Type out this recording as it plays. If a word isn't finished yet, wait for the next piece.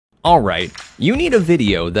Alright, you need a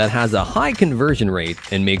video that has a high conversion rate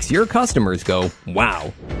and makes your customers go,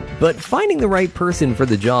 wow. But finding the right person for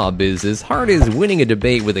the job is as hard as winning a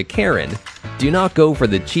debate with a Karen. Do not go for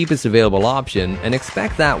the cheapest available option and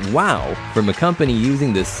expect that wow from a company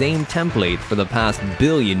using the same template for the past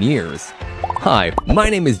billion years. Hi,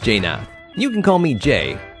 my name is Jaynath. You can call me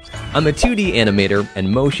Jay. I'm a 2D animator and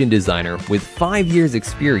motion designer with 5 years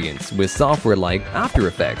experience with software like After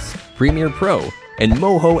Effects, Premiere Pro, and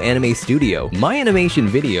Moho Anime Studio. My animation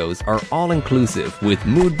videos are all-inclusive with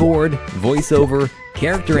mood board, voiceover,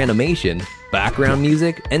 character animation, background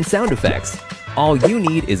music, and sound effects. All you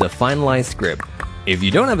need is a finalized script. If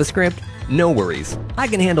you don't have a script, no worries, I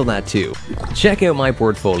can handle that too. Check out my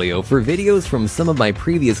portfolio for videos from some of my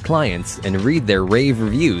previous clients and read their rave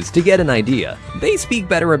reviews to get an idea. They speak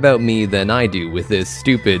better about me than I do with this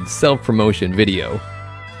stupid self-promotion video.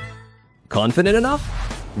 Confident enough?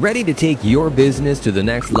 Ready to take your business to the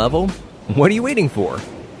next level? What are you waiting for?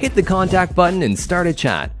 Hit the contact button and start a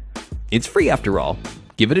chat. It's free after all.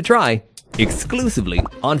 Give it a try, exclusively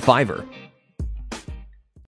on Fiverr.